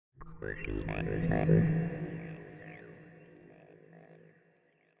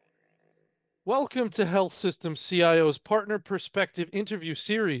Welcome to Health System CIO's Partner Perspective interview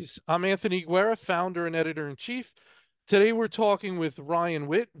series. I'm Anthony Guerra, founder and editor-in-chief. Today we're talking with Ryan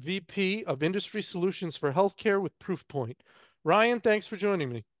Witt, VP of Industry Solutions for Healthcare with Proofpoint. Ryan, thanks for joining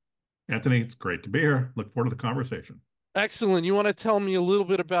me. Anthony, it's great to be here. Look forward to the conversation. Excellent. You want to tell me a little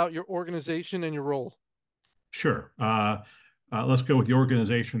bit about your organization and your role? Sure. Let's go with the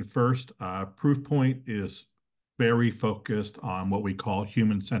organization first. Proofpoint is very focused on what we call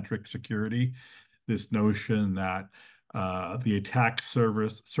human-centric security. This notion that the attack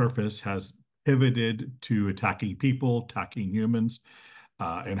surface has pivoted to attacking people, attacking humans,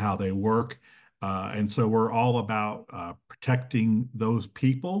 and how they work. And so we're all about protecting those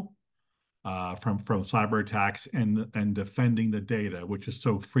people from cyber attacks and defending the data, which is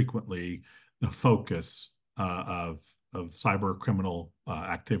so frequently the focus of cyber criminal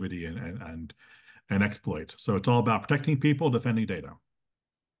activity and exploits. So it's all about protecting people, defending data.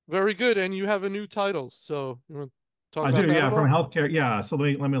 Very good. And you have a new title. So you want to talk I about do, that yeah, at from all? healthcare. Yeah, so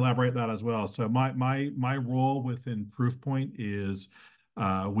let me elaborate that as well. So my role within Proofpoint is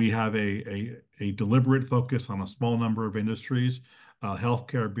we have a deliberate focus on a small number of industries,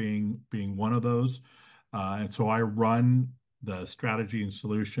 healthcare being one of those. And so I run the strategy and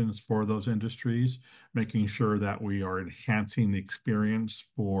solutions for those industries, making sure that we are enhancing the experience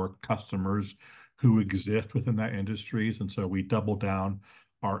for customers who exist within that industries. And so we double down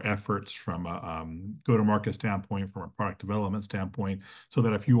our efforts from a go-to-market standpoint, from a product development standpoint, so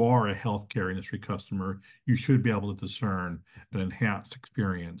that if you are a healthcare industry customer, you should be able to discern an enhanced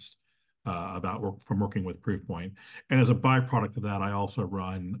experience from working with Proofpoint. And as a byproduct of that, I also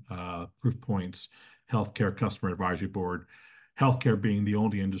run Proofpoint's Healthcare Customer Advisory Board, healthcare being the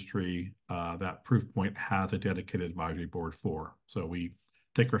only industry that Proofpoint has a dedicated advisory board for. So we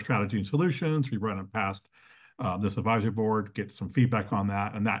take our strategy and solutions, we run it past this advisory board, get some feedback on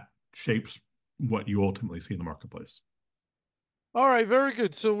that, and that shapes what you ultimately see in the marketplace. All right, very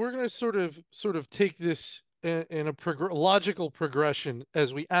good. So we're going to sort of take this in a logical progression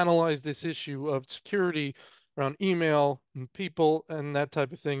as we analyze this issue of security around email and people and that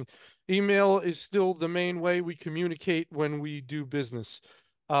type of thing. Email is still the main way we communicate when we do business.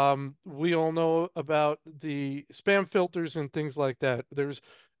 We all know about the spam filters and things like that.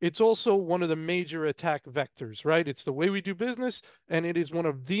 It's also one of the major attack vectors, right? It's the way we do business, and it is one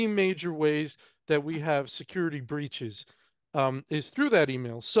of the major ways that we have security breaches is through that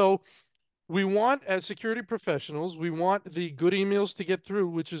email. So we want, as security professionals, we want the good emails to get through,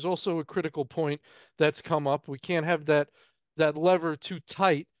 which is also a critical point that's come up. We can't have that lever too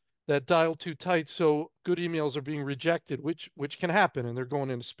tight, that dial too tight, so good emails are being rejected, which can happen, and they're going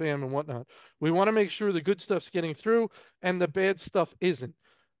into spam and whatnot. We want to make sure the good stuff's getting through and the bad stuff isn't.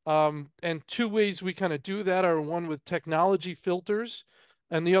 And two ways we kind of do that are one with technology filters,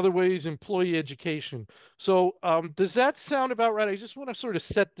 and the other way is employee education. So, does that sound about right? I just want to sort of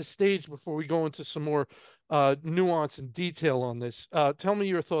set the stage before we go into some more nuance and detail on this. Tell me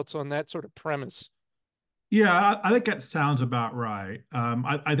your thoughts on that sort of premise. Yeah, I think that sounds about right.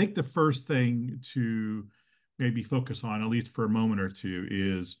 I think the first thing to maybe focus on, at least for a moment or two,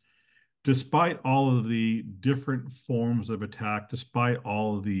 is despite all of the different forms of attack, despite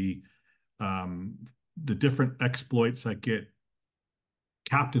all of um, the different exploits that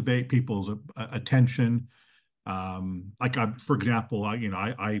captivate people's attention. For example,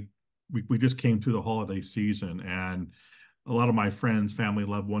 we just came through the holiday season, and a lot of my friends, family,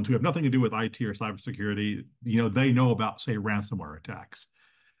 loved ones who have nothing to do with IT or cybersecurity, they know about, say, ransomware attacks,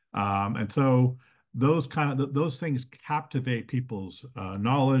 and so those things captivate people's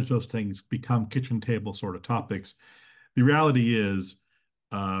knowledge. Those things become kitchen table sort of topics. The reality is,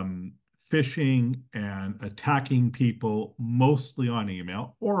 um, phishing and attacking people mostly on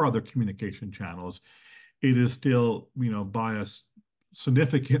email or other communication channels, it is still, by a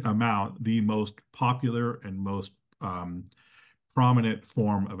significant amount, the most popular and most prominent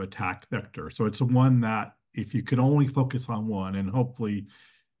form of attack vector. So it's one that if you could only focus on one, and hopefully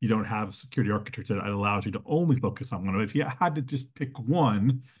you don't have security architecture that allows you to only focus on one. If you had to just pick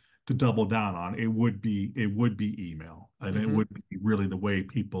one to double down on, it would be email, and it Hmm. would be really the way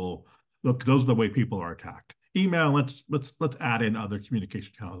people look. Those are the way people are attacked. Email. Let's add in other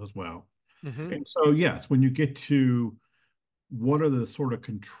communication channels as well. Hmm. And so yes, when you get to what are the sort of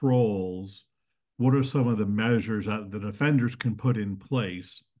controls, what are some of the measures that the defenders can put in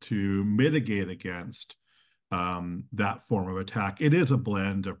place to mitigate against that form of attack? It is a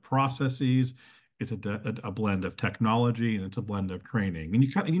blend of processes, it's a blend of technology, and it's a blend of training. And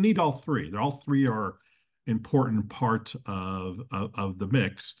you need all three. All three are important parts of the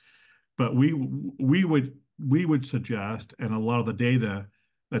mix. But we would suggest, and a lot of the data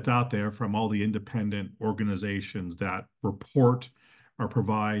that's out there from all the independent organizations that report or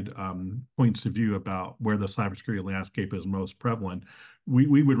provide points of view about where the cybersecurity landscape is most prevalent,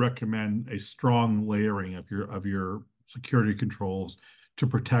 we would recommend a strong layering of your security controls to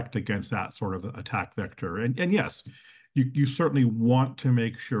protect against that sort of attack vector. And yes, you certainly want to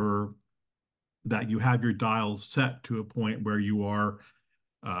make sure that you have your dials set to a point where you are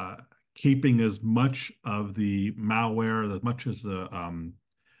uh, keeping as much of the malware, as much as the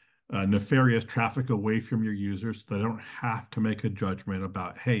nefarious traffic away from your users so they don't have to make a judgment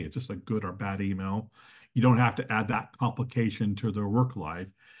about, hey, it's just a good or bad email. You don't have to add that complication to their work life.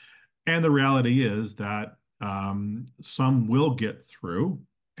 And the reality is that some will get through.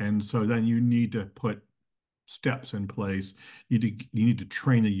 And so then you need to put steps in place. You need to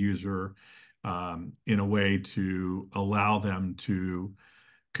train the user in a way to allow them to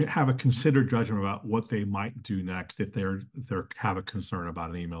have a considered judgment about what they might do next if they have a concern about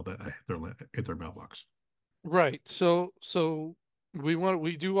an email that hit their mailbox. Right. So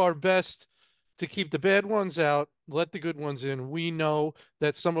we do our best to keep the bad ones out, let the good ones in. We know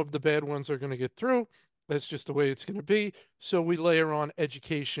that some of the bad ones are going to get through. That's just the way it's going to be. So we layer on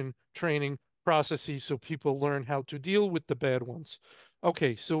education, training, processes so people learn how to deal with the bad ones.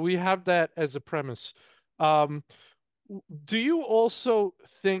 Okay, so we have that as a premise. Um, do you also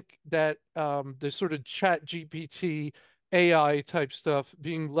think that the sort of chat GPT AI type stuff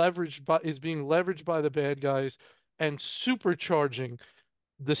being leveraged by the bad guys and supercharging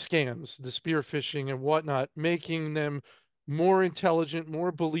the scams, the spear phishing and whatnot, making them more intelligent,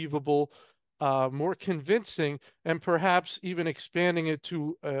 more believable, more convincing, and perhaps even expanding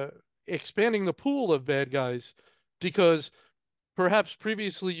the pool of bad guys because perhaps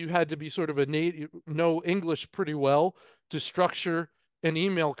previously you had to be sort of a native, know English pretty well to structure an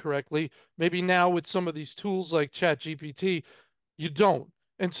email correctly. Maybe now with some of these tools like ChatGPT, you don't.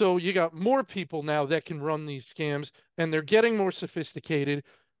 And so you got more people now that can run these scams and they're getting more sophisticated.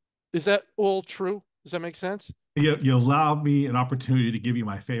 Is that all true? Does that make sense? You allow me an opportunity to give you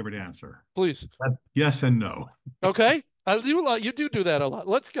my favorite answer. Please. Yes and no. Okay. I do a lot. You do that a lot.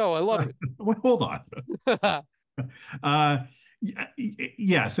 Let's go. I love it. Well, hold on. Uh,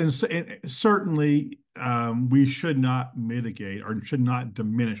 yes, and certainly we should not mitigate or should not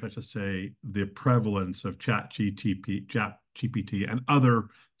diminish, I should say, the prevalence of chat GPT and other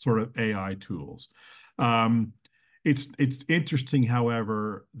sort of AI tools. Um, it's interesting,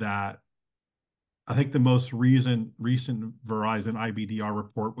 however, that I think the most recent Verizon IBDR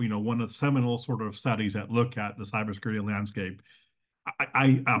report, one of the seminal sort of studies that look at the cybersecurity landscape.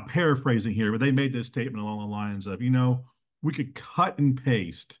 I'm paraphrasing here, but they made this statement along the lines of, we could cut and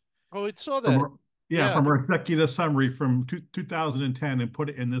paste Oh, I saw from that. Yeah. from our executive summary from 2010 and put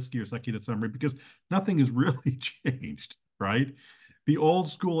it in this year's executive summary because nothing has really changed, right? The old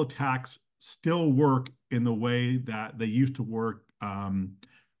school attacks still work in the way that they used to work,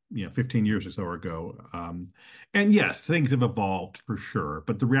 15 years or so ago. And yes, things have evolved for sure,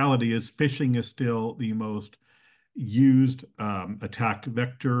 but the reality is phishing is still the most used attack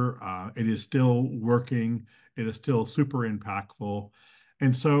vector. It is still working. It is still super impactful.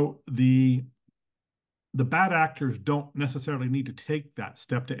 And so the bad actors don't necessarily need to take that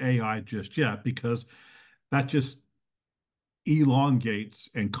step to AI just yet because that just elongates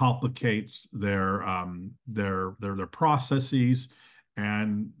and complicates their processes,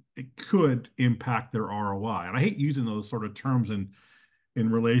 and it could impact their ROI. And I hate using those sort of terms in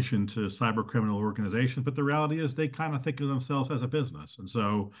relation to cyber criminal organizations, but the reality is they kind of think of themselves as a business. And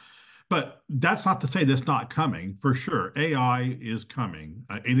so, but that's not to say that's not coming. For sure, AI is coming,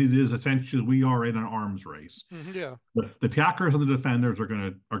 and it is essentially we are in an arms race. Yeah. The attackers and the defenders are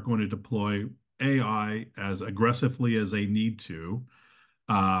going to deploy AI as aggressively as they need to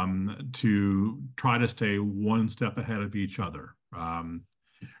try to stay one step ahead of each other.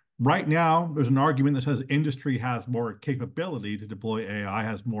 Right now, there's an argument that says industry has more capability to deploy AI,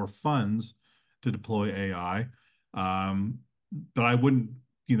 has more funds to deploy AI. But I wouldn't,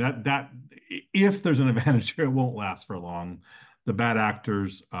 that if there's an advantage here, it won't last for long. The bad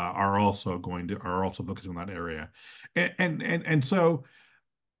actors are also focusing on that area, and so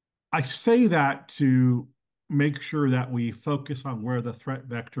I say that to make sure that we focus on where the threat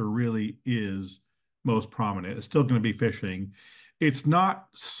vector really is most prominent. It's still going to be phishing. It's not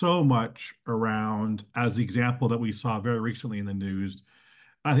so much around, as the example that we saw very recently in the news.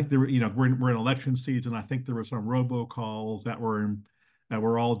 I think we're in election season. I think there were some robocalls that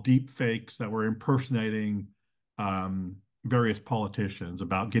were all deep fakes that were impersonating various politicians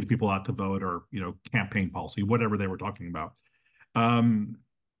about getting people out to vote or campaign policy, whatever they were talking about. Um,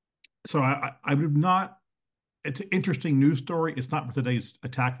 So I would not. It's an interesting news story. It's not what today's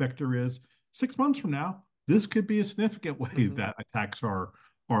attack vector is. 6 months from now, this could be a significant way Hmm. that attacks are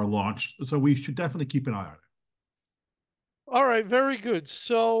launched. So we should definitely keep an eye on it. All right, very good.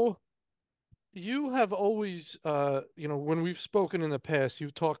 So you have always, when we've spoken in the past,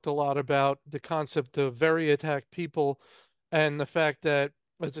 you've talked a lot about the concept of very attacked people and the fact that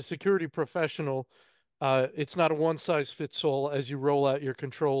as a security professional, it's not a one size fits all as you roll out your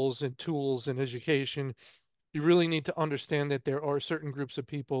controls and tools and education. You really need to understand that there are certain groups of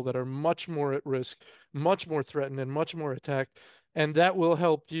people that are much more at risk, much more threatened, and much more attacked. And that will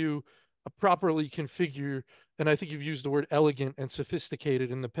help you properly configure. And I think you've used the word elegant and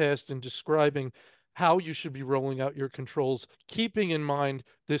sophisticated in the past in describing how you should be rolling out your controls, keeping in mind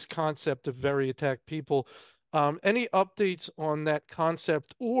this concept of very attacked people. Any updates on that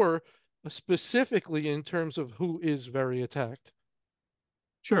concept or specifically in terms of who is very attacked?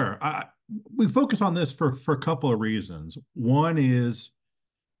 Sure. We focus on this for a couple of reasons. One is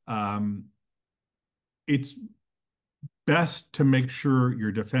um, it's best to make sure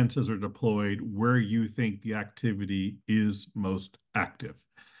your defenses are deployed where you think the activity is most active.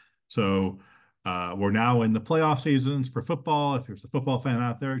 So we're now in the playoff seasons for football. If there's a football fan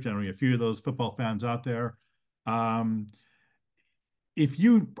out there, generally a few of those football fans out there. Um, if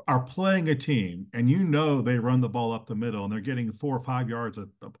you are playing a team and you know they run the ball up the middle and they're getting 4 or 5 yards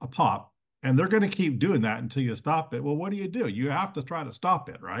a pop, and they're going to keep doing that until you stop it, well, what do? You have to try to stop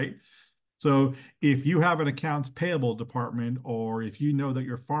it, right? So if you have an accounts payable department, or if you know that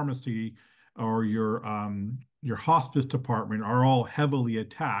your pharmacy or your hospice department are all heavily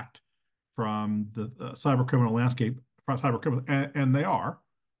attacked from the cyber criminal landscape, cyber criminal, and they are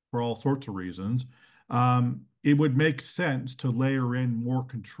for all sorts of reasons, it would make sense to layer in more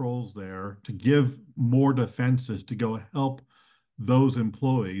controls there to give more defenses to go help those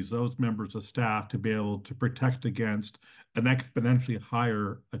employees, those members of staff to be able to protect against an exponentially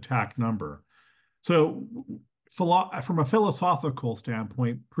higher attack number. So, from a philosophical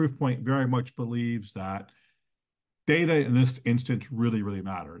standpoint, Proofpoint very much believes that data in this instance really, really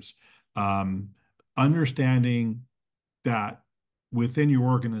matters. Um, Understanding that within your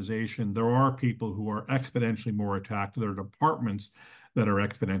organization, there are people who are exponentially more attacked. There are departments that are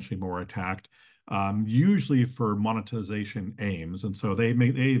exponentially more attacked, usually for monetization aims. And so they've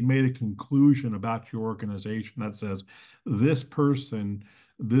made a conclusion about your organization that says this person,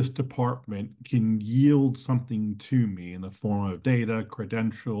 this department can yield something to me in the form of data,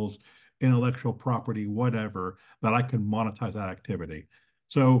 credentials, intellectual property, whatever, that I can monetize that activity.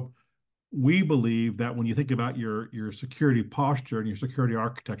 So we believe that when you think about your security posture and your security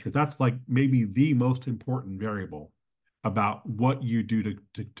architecture, that's like maybe the most important variable about what you do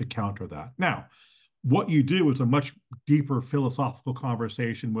to counter that. Now, what you do is a much deeper philosophical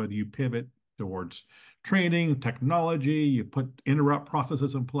conversation, whether you pivot towards training, technology, you put interrupt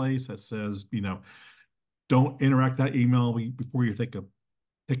processes in place that says, don't interact that email before you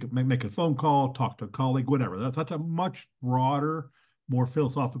make a phone call, talk to a colleague, whatever. That's a much broader, more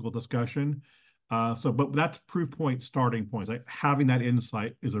philosophical discussion. But that's Proofpoint starting points. Like having that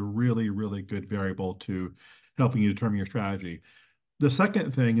insight is a really, really good variable to helping you determine your strategy. The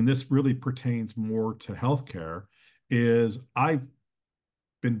second thing, and this really pertains more to healthcare, is I've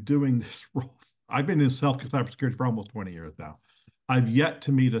been doing this role. I've been in cybersecurity for almost 20 years now. I've yet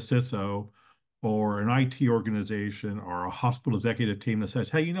to meet a CISO or an IT organization or a hospital executive team that says,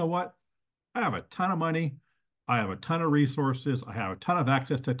 hey, you know what? I have a ton of money. I have a ton of resources. I have a ton of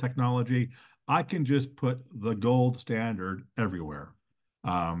access to technology. I can just put the gold standard everywhere.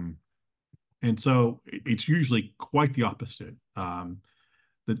 Um, and so it's usually quite the opposite.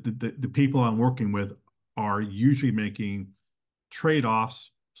 The people I'm working with are usually making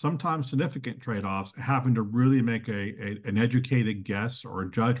trade-offs, sometimes significant trade-offs, having to really make an educated guess or a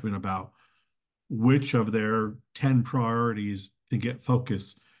judgment about which of their 10 priorities to get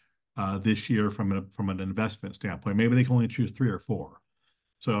focus this year from an investment standpoint. Maybe they can only choose three or four.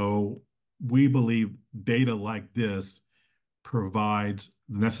 So we believe data like this provides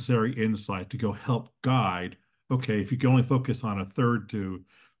the necessary insight to go help guide. Okay, if you can only focus on a third to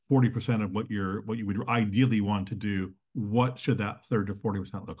 40% of what you would ideally want to do, what should that third to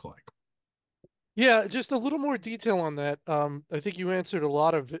 40% look like? Yeah, just a little more detail on that. I think you answered a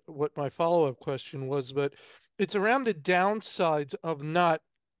lot of what my follow-up question was, but it's around the downsides of not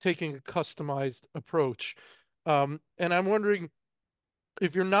taking a customized approach. And I'm wondering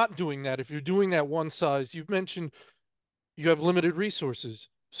if you're not doing that, if you're doing that one size, you've mentioned you have limited resources.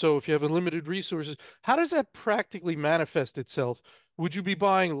 So if you have a limited resources, how does that practically manifest itself? Would you be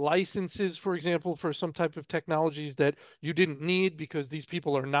buying licenses, for example, for some type of technologies that you didn't need because these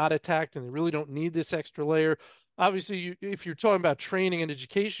people are not attacked and they really don't need this extra layer? Obviously, if you're talking about training and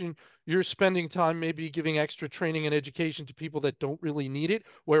education, you're spending time maybe giving extra training and education to people that don't really need it,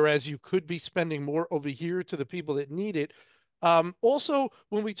 whereas you could be spending more over here to the people that need it. Also,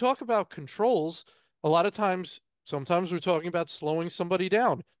 when we talk about controls, a lot of times, sometimes we're talking about slowing somebody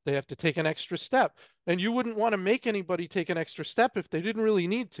down. They have to take an extra step. And you wouldn't want to make anybody take an extra step if they didn't really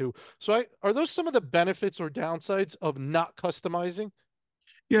need to. So are those some of the benefits or downsides of not customizing?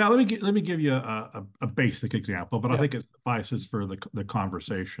 Yeah, let me give you a basic example, but I Yeah. think it suffices for the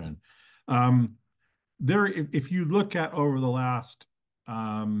conversation. Um, if you look at over the last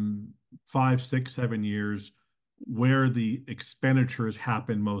 5, 6, 7 years, where the expenditures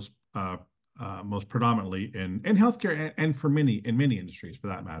happen most predominantly in healthcare and for many industries for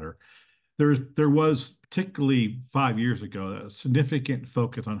that matter, there was particularly 5 years ago a significant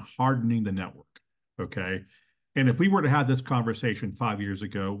focus on hardening the network. Okay. And if we were to have this conversation 5 years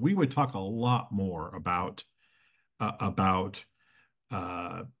ago, we would talk a lot more about a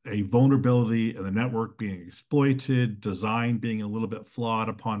vulnerability in the network being exploited, design being a little bit flawed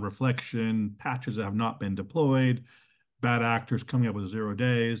upon reflection, patches that have not been deployed, bad actors coming up with 0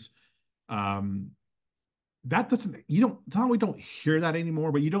 days. Um, that doesn't, you don't, it's not we don't hear that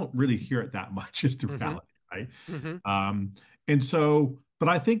anymore, but you don't really hear it that much, is the Mm-hmm. reality, right? Mm-hmm. Um, and so, but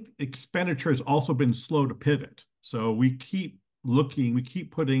I think expenditure has also been slow to pivot. So we keep looking, we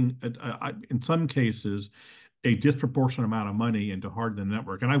keep putting, in some cases, a disproportionate amount of money into hardening the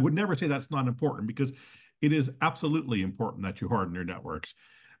network. And I would never say that's not important because it is absolutely important that you harden your networks,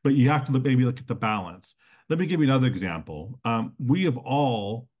 but you have to maybe look at the balance. Let me give you another example. We have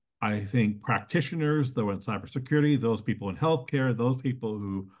all, I think, practitioners, though in cybersecurity, those people in healthcare, those people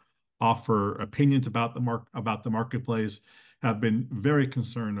who offer opinions about the marketplace, have been very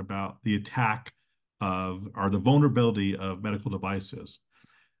concerned about the attack of or the vulnerability of medical devices.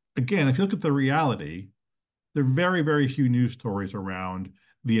 Again, if you look at the reality, there are very few news stories around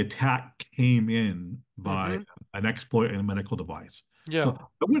the attack came in by Mm-hmm. an exploit in a medical device. So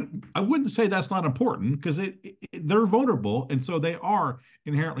Yeah. I wouldn't say that's not important because they're vulnerable and so they are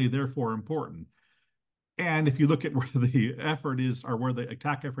inherently therefore important. And if you look at where the effort is or where the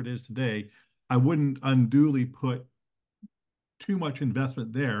attack effort is today, I wouldn't unduly put too much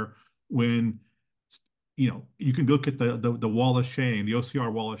investment there when you can look at the Wallace chain, the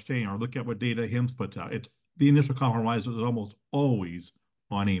OCR Wallace chain, or look at what data HIMSS puts out. It's the initial compromise is almost always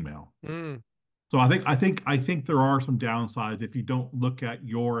on email. Mm. So I think there are some downsides if you don't look at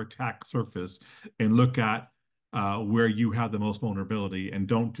your attack surface and look at where you have the most vulnerability and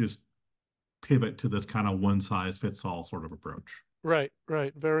don't just pivot to this kind of one size fits all sort of approach. Right,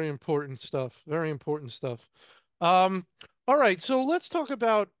 right. Very important stuff. Very important stuff. Um, all right, so let's talk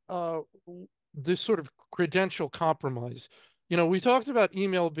about this sort of credential compromise. We talked about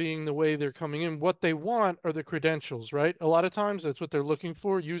email being the way they're coming in. What they want are the credentials, right? A lot of times that's what they're looking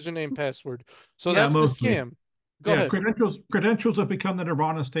for, username, password. So Yeah, that's the mostly. scam. Go Yeah, ahead. credentials have become the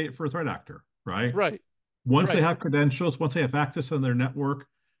nirvana state for a threat actor, right? Right, Once they right. have credentials, once they have access on their network,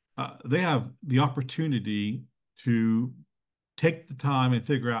 they have the opportunity to take the time and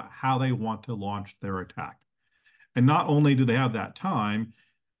figure out how they want to launch their attack. And not only do they have that time,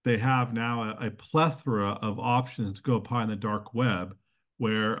 they have now a plethora of options to go upon the dark web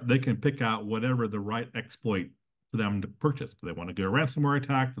where they can pick out whatever the right exploit for them to purchase. Do they want to get a ransomware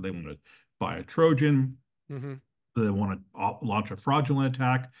attack? Do they want to buy a Trojan? Mm-hmm. Do they want to launch a fraudulent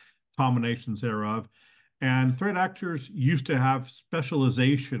attack? Combinations thereof. And threat actors used to have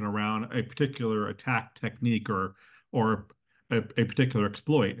specialization around a particular attack technique or a particular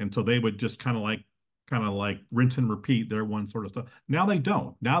exploit. And so they would just kind of like rinse and repeat their one sort of stuff. Now they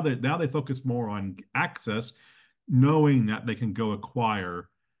don't. Now they focus more on access, knowing that they can go acquire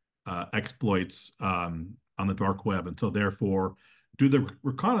exploits on the dark web. And so therefore do the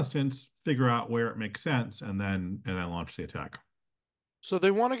reconnaissance, figure out where it makes sense, and then launch the attack. So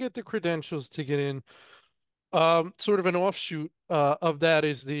they want to get the credentials to get in. Sort of an offshoot of that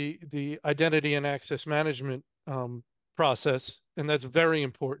is the identity and access management process, and that's very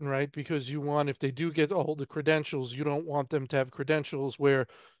important, right? Because you want, if they do get all the credentials, you don't want them to have credentials where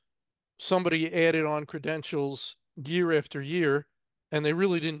somebody added on credentials year after year, and they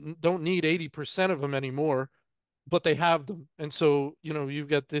really don't need 80% of them anymore, but they have them. And so, you've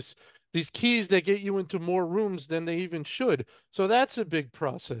got these keys that get you into more rooms than they even should. So that's a big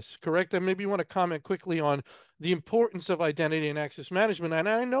process, correct? And maybe you want to comment quickly on the importance of identity and access management. And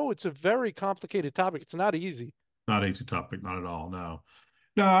I know it's a very complicated topic. It's not easy. Not easy topic, not at all. No.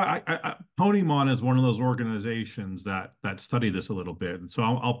 No, Ponymon is one of those organizations that study this a little bit, and so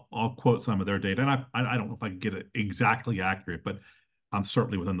I'll quote some of their data, and I don't know if I can get it exactly accurate, but I'm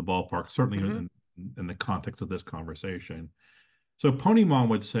certainly within the ballpark, certainly Hmm. in the context of this conversation. So Ponymon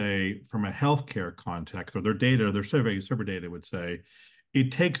would say, from a healthcare context, or their data, their survey data would say,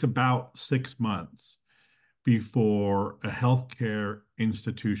 it takes about 6 months before a healthcare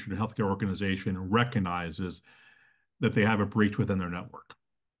institution, a healthcare organization recognizes that they have a breach within their network.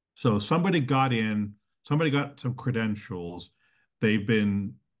 So somebody got in, somebody got some credentials. They've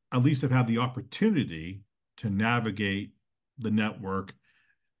been, at least have had the opportunity to navigate the network,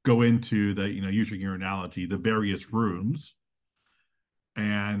 go into the, using your analogy, the various rooms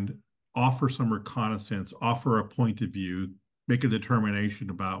and offer some reconnaissance, offer a point of view, make a determination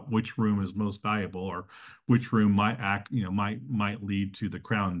about which room is most valuable or which room might act, might lead to the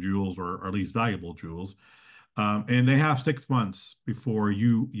crown jewels or at least valuable jewels. And they have 6 months before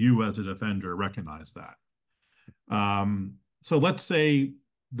you as a defender recognize that. So let's say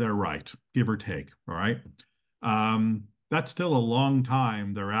they're right, give or take. All right. That's still a long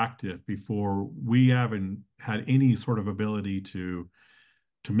time they're active before we haven't had any sort of ability to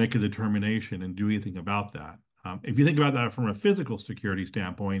make a determination and do anything about that. If you think about that from a physical security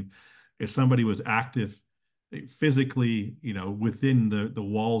standpoint, if somebody was active physically, within the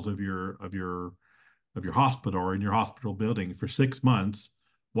walls of your hospital or in your hospital building for 6 months,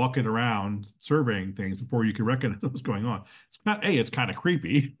 walking around surveying things before you can recognize what's going on. It's not A, it's kind of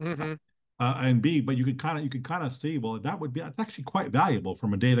creepy, Hmm. and B, but you could kind of see, well, that's actually quite valuable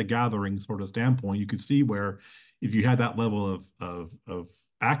from a data gathering sort of standpoint. You could see where if you had that level of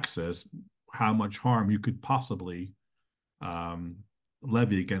access, how much harm you could possibly um,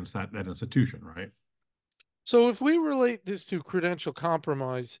 levy against that institution, right? So if we relate this to credential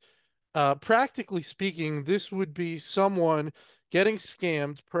compromise, practically speaking, this would be someone getting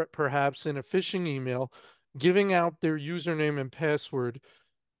scammed, perhaps in a phishing email, giving out their username and password,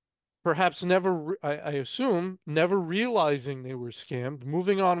 perhaps never, I assume, never realizing they were scammed,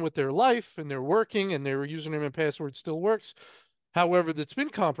 moving on with their life and they're working and their username and password still works. However, that's been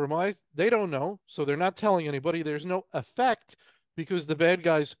compromised. They don't know, so they're not telling anybody. There's no effect because the bad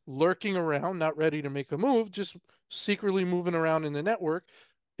guy's lurking around, not ready to make a move, just secretly moving around in the network.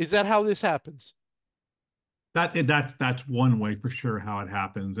 Is that how this happens? That's one way for sure how it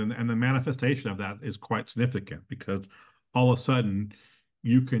happens, and the manifestation of that is quite significant because all of a sudden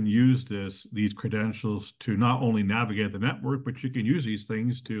you can use these credentials to not only navigate the network, but you can use these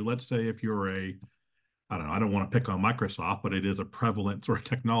things to, let's say, if you're I don't know, I don't want to pick on Microsoft, but it is a prevalent sort of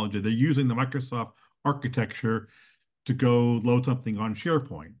technology. They're using the Microsoft architecture to go load something on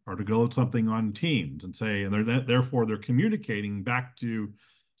SharePoint or to go load something on Teams and say, and therefore they're communicating back to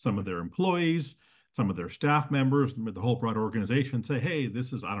some of their employees, some of their staff members, the whole broad organization, say, hey,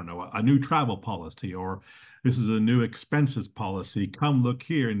 this is, I don't know, a new travel policy, or this is a new expenses policy. Come look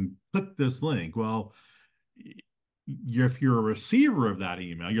here and click this link. Well, if you're a receiver of that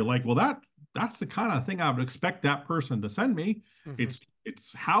email, you're like, well, that's the kind of thing I would expect that person to send me. Hmm.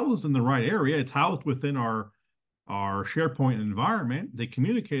 It's housed in the right area. It's housed within our SharePoint environment. They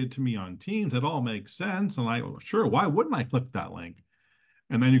communicated to me on Teams. It all makes sense. And like, well, sure, why wouldn't I click that link?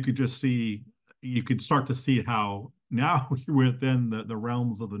 And then you could start to see how now you're within the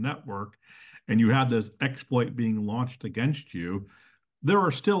realms of the network and you have this exploit being launched against you. There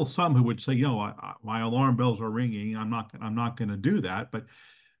are still some who would say, my alarm bells are ringing. I'm not going to do that. But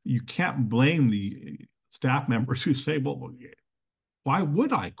you can't blame the staff members who say, well, why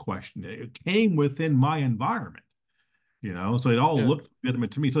would I question it? It came within my environment. So it all Yeah. looked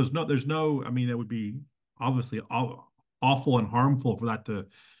legitimate to me. So I mean, it would be obviously awful and harmful for that to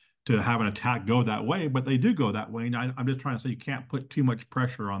have an attack go that way, but they do go that way. And I'm just trying to say you can't put too much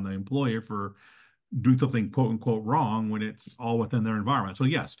pressure on the employer for doing something quote unquote wrong when it's all within their environment. So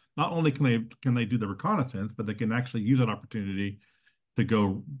yes, not only can they do the reconnaissance, but they can actually use that opportunity to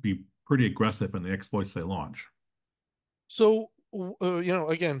go be pretty aggressive in the exploits they launch. So,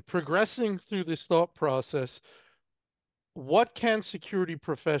 again, progressing through this thought process, what can security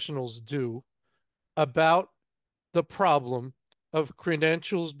professionals do about the problem of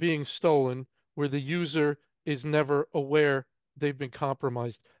credentials being stolen where the user is never aware they've been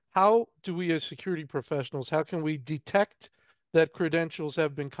compromised? How do we as security professionals, how can we detect that credentials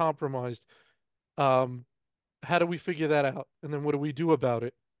have been compromised? Um, how do we figure that out? And then what do we do about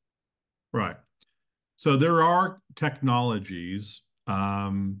it? Right. So there are technologies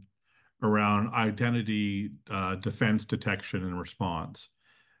around identity defense detection and response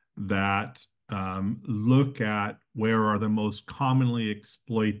that look at where are the most commonly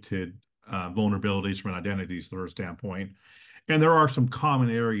exploited vulnerabilities from an identity sort of standpoint, And there are some common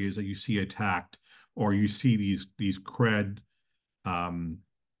areas that you see attacked, or you see these um,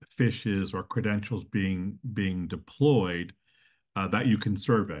 fishes or credentials being deployed that you can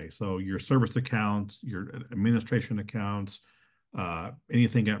survey. So your service accounts, your administration accounts,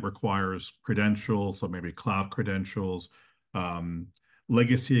 anything that requires credentials, so maybe cloud credentials, um,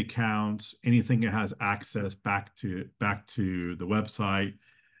 legacy accounts, anything that has access back to the website.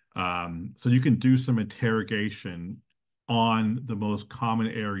 So you can do some interrogation on the most common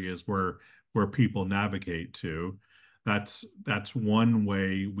areas where people navigate to. That's one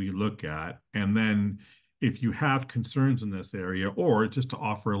way we look at. And then if you have concerns in this area, or just to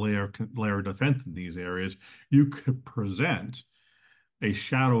offer a layer of defense in these areas, you could present a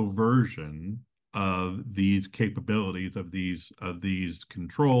shadow version of these capabilities of these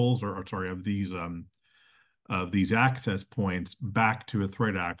controls, or sorry, of these access points back to a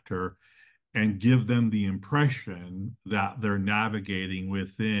threat actor, and give them the impression that they're navigating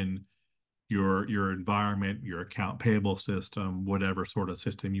within your environment, your account payable system, whatever sort of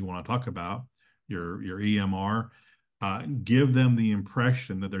system you want to talk about, your EMR. Give them the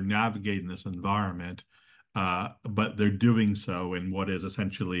impression that they're navigating this environment, but they're doing so in what is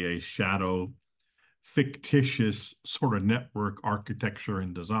essentially a shadow, fictitious sort of network architecture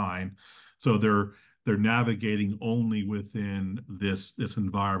and design. So they're navigating only within this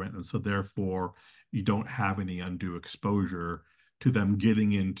environment, and so therefore you don't have any undue exposure to them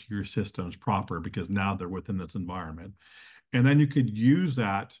getting into your systems proper, because now they're within this environment. And then you could use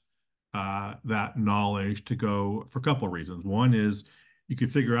that knowledge to go for a couple of reasons. One is you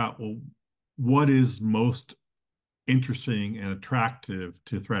could figure out, well, what is most interesting and attractive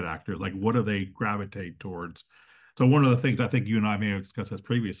to threat actors? Like, what do they gravitate towards? So one of the things I think you and I may have discussed this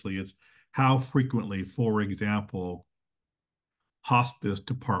previously is how frequently, for example, hospice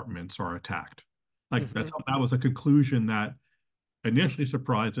departments are attacked. Like Hmm. that was a conclusion that initially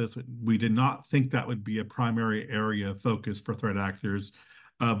surprised us. We did not think that would be a primary area of focus for threat actors,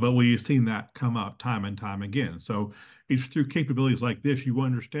 but we've seen that come up time and time again. So it's through capabilities like this you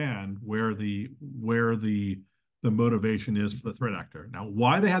understand where the motivation is for the threat actor. Now,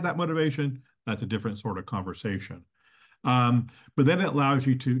 why they have that motivation, that's a different sort of conversation. But then it allows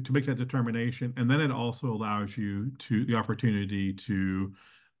you to make that determination, and then it also allows you to the opportunity to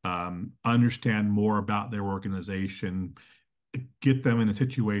understand more about their organization, get them in a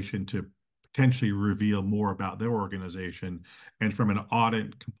situation to potentially reveal more about their organization. And from an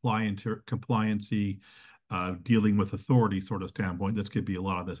audit compliancy, dealing with authority sort of standpoint, this could be a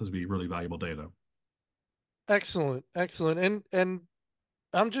lot of this would be really valuable data. Excellent, excellent. And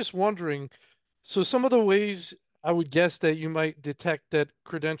I'm just wondering, so some of the ways I would guess that you might detect that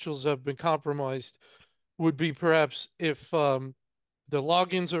credentials have been compromised would be perhaps if the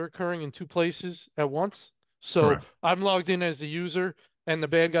logins are occurring in two places at once. So Correct. I'm logged in as the user and the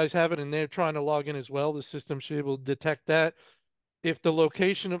bad guys have it and they're trying to log in as well. The system should be able to detect that. If the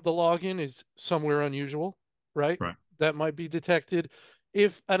location of the login is somewhere unusual, right? Right. That might be detected.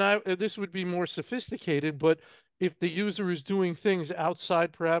 If, and I, this would be more sophisticated, but if the user is doing things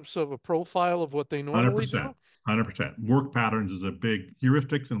outside perhaps of a profile of what they normally 100%. do, 100%. Work patterns is a big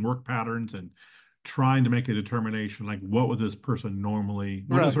heuristics, and work patterns, and trying to make a determination like what would this person normally,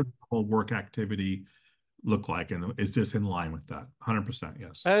 what does right. their normal work activity look like? And is this in line with that? 100%.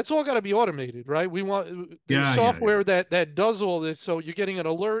 Yes. It's all got to be automated, right? We want there's Yeah. Yeah. Yeah. software that does all this, so you're getting an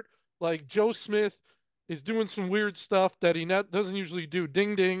alert like Joe Smith is doing some weird stuff that he not, doesn't usually do.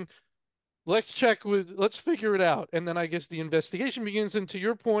 Ding ding. Let's figure it out. And then I guess the investigation begins. And to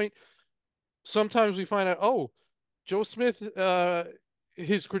your point, sometimes we find out, oh, Joe Smith,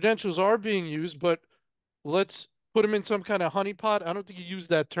 his credentials are being used, but let's put him in some kind of honeypot. I don't think you used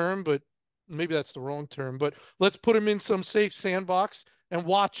that term, but maybe that's the wrong term. But let's put him in some safe sandbox and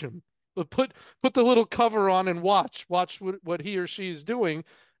watch him. But put the little cover on and watch what he or she is doing,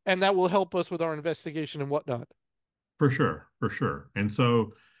 and that will help us with our investigation and whatnot. For sure. For sure. And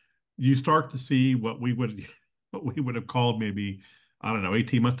so you start to see what we would have called maybe, I don't know,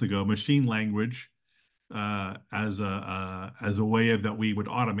 18 months ago, machine language, as a way of that we would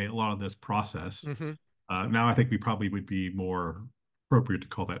automate a lot of this process. Mm-hmm. Now I think we probably would be more appropriate to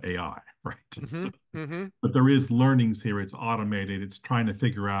call that AI, right? Mm-hmm. So, Mm-hmm. but there is learnings here. It's automated. It's trying to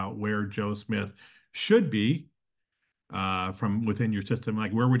figure out where Joe Smith should be from within your system,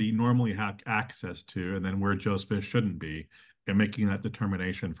 like where would he normally have access to, and then where Joe Smith shouldn't be, and making that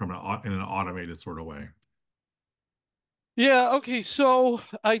determination in an automated sort of way. Yeah, okay, so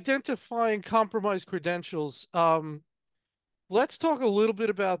identifying compromised credentials. Let's talk a little bit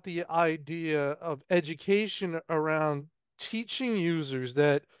about the idea of education around teaching users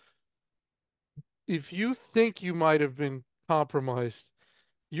that if you think you might have been compromised,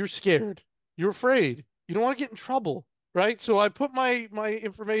 you're scared. You're afraid. You don't want to get in trouble, right? So I put my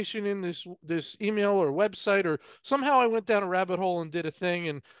information in this email or website, or somehow I went down a rabbit hole and did a thing,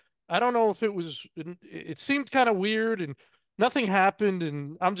 and I don't know if it seemed kind of weird, and nothing happened,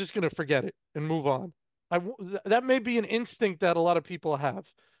 and I'm just going to forget it and move on. That may be an instinct that a lot of people have.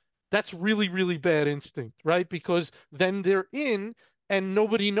 That's really, really bad instinct, right? Because then they're in and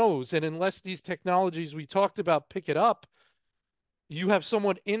nobody knows. And unless these technologies we talked about pick it up, you have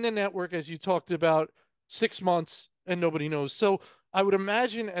someone in the network, as you talked about, 6 months and nobody knows. So I would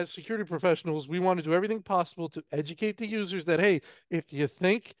imagine as security professionals, we want to do everything possible to educate the users that, hey, if you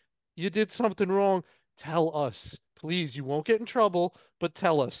think you did something wrong, tell us. Please, you won't get in trouble, but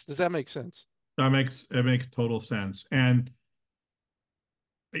tell us. Does that make sense? It makes total sense. And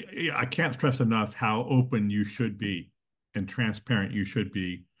I can't stress enough how open you should be and transparent you should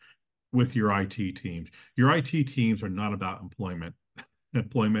be with your IT teams. Your IT teams are not about employment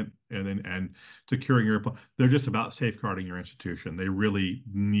and securing your they're just about safeguarding your institution. They really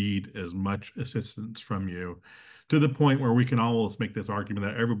need as much assistance from you to the point where we can almost make this argument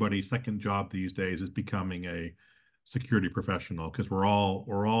that everybody's second job these days is becoming a security professional because we're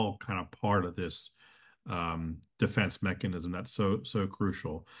all kind of part of this defense mechanism that's so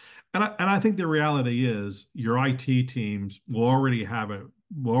crucial. And I think the reality is your IT teams will already have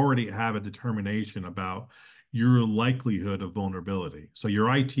a determination about your likelihood of vulnerability. So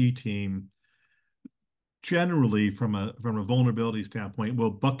your IT team generally from a vulnerability standpoint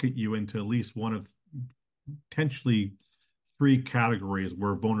will bucket you into at least one of potentially three categories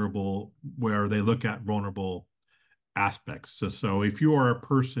where they look at vulnerable aspects. So if you are a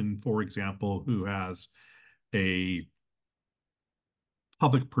person, for example, who has a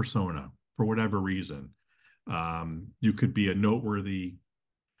public persona for whatever reason, you could be a noteworthy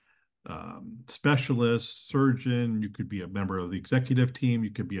specialist, surgeon, you could be a member of the executive team,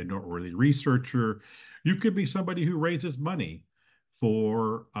 you could be a noteworthy researcher, you could be somebody who raises money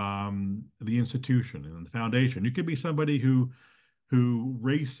for the institution and the foundation. You could be somebody who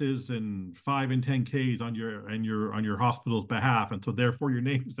races in 5 and 10Ks on your hospital's behalf, and so therefore your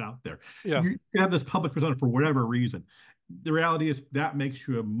name's out there. Yeah. You have this public persona for whatever reason. The reality is that makes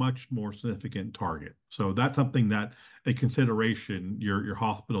you a much more significant target. So that's something that a consideration your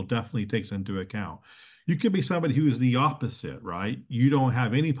hospital definitely takes into account. You could be somebody who is the opposite, right? You don't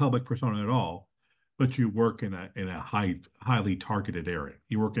have any public persona at all, but you work in a highly targeted area.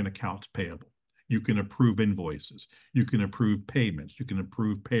 You work in accounts payable. You can approve invoices. You can approve payments. You can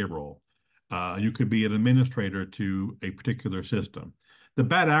approve payroll. You could be an administrator to a particular system. The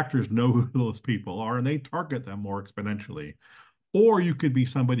bad actors know who those people are and they target them more exponentially. Or you could be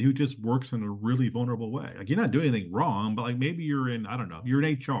somebody who just works in a really vulnerable way. Like you're not doing anything wrong, but like maybe I don't know, you're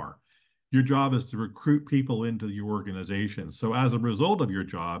in HR. Your job is to recruit people into your organization. So as a result of your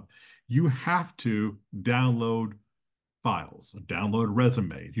job, you have to download files, download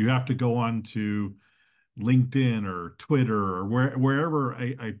resumes. You have to go on to LinkedIn or Twitter or wherever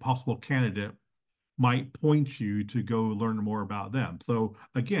a possible candidate might point you to go learn more about them. So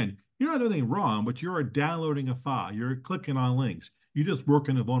again, you're not doing anything wrong, but you're downloading a file. You're clicking on links. You just work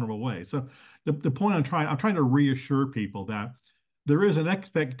in a vulnerable way. So the point I'm trying to reassure people that there is an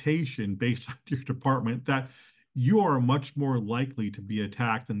expectation based on your department that you are much more likely to be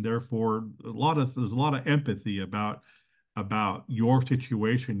attacked, and therefore there's a lot of empathy about your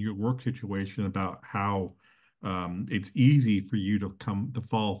situation, your work situation, about how it's easy for you to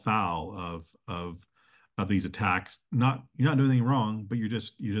fall foul of these attacks. You're not doing anything wrong, but you're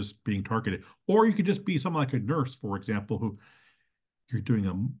just being targeted. Or you could just be someone like a nurse, for example, who you're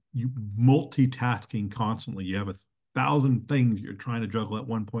doing you multitasking constantly. You have 1,000 things you're trying to juggle at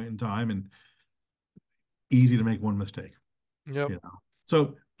one point in time, and easy to make one mistake. Yep. You know,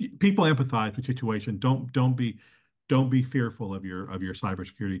 so people empathize with the situation. Don't be fearful of your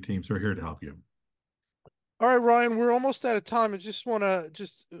cybersecurity teams. They're here to help you. All right, Ryan, we're almost out of time. I just want to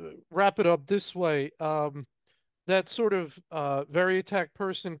just wrap it up this way. That sort of very attack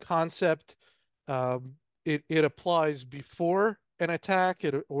person concept, it applies before an attack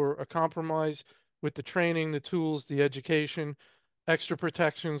or a compromise with the training, the tools, the education, extra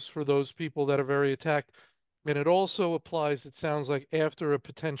protections for those people that are very attacked. And it also applies, it sounds like, after a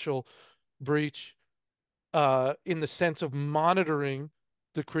potential breach, in the sense of monitoring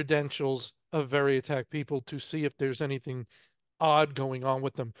the credentials of very attacked people to see if there's anything odd going on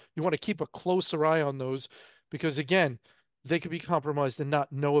with them. You want to keep a closer eye on those because, again, they could be compromised and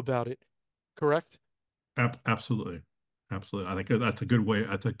not know about it. Correct? Absolutely, absolutely. I think that's a good way.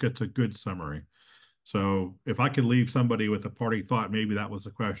 That's a good summary. So if I could leave somebody with a parting thought, maybe that was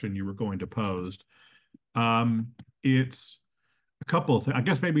the question you were going to pose. Um, it's a couple of things, I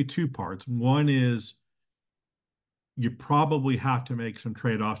guess maybe two parts. One is you probably have to make some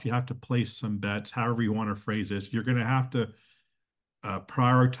trade-offs. You have to place some bets, however you want to phrase this. You're going to have to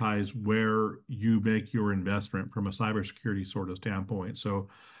prioritize where you make your investment from a cybersecurity sort of standpoint. So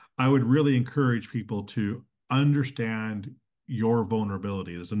I would really encourage people to understand your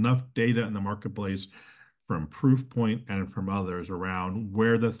vulnerability. There's enough data in the marketplace from Proofpoint and from others around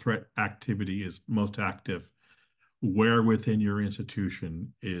where the threat activity is most active, where within your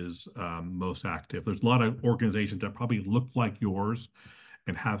institution is most active. There's a lot of organizations that probably look like yours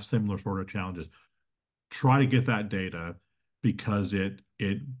and have similar sort of challenges. Try to get that data because it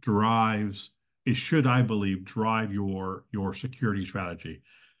drives, it should, I believe, drive your security strategy.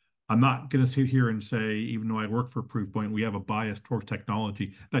 I'm not going to sit here and say, even though I work for Proofpoint, we have a bias towards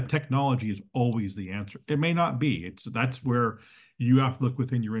technology. That technology is always the answer. It may not be. That's where you have to look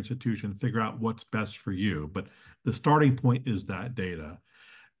within your institution, figure out what's best for you. But the starting point is that data.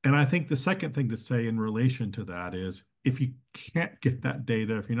 And I think the second thing to say in relation to that is if you can't get that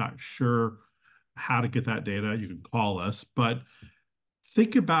data, if you're not sure how to get that data, you can call us. But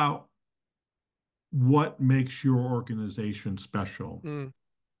think about what makes your organization special. Mm,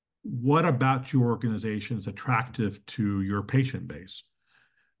 What about your organization is attractive to your patient base?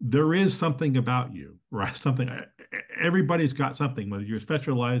 There is something about you, right? Something, everybody's got something, whether you're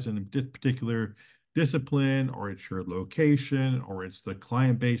specialized in this particular discipline or it's your location or it's the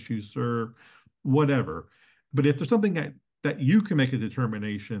client base you serve, whatever. But if there's something that you can make a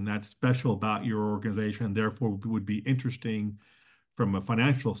determination that's special about your organization, therefore would be interesting from a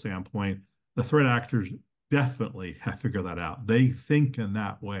financial standpoint, the threat actors definitely have figured that out. They think in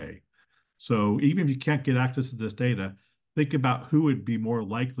that way. So even if you can't get access to this data, think about who would be more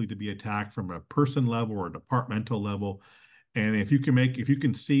likely to be attacked from a person level or a departmental level. And if you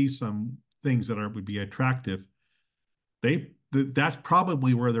can see some things that would be attractive, that's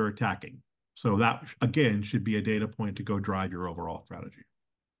probably where they're attacking. So that again should be a data point to go drive your overall strategy.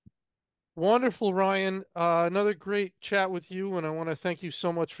 wonderful, Ryan. Another great chat with you, and I want to thank you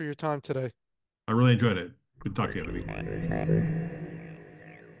so much for your time today. I really enjoyed it. Good to talk to you, Anthony.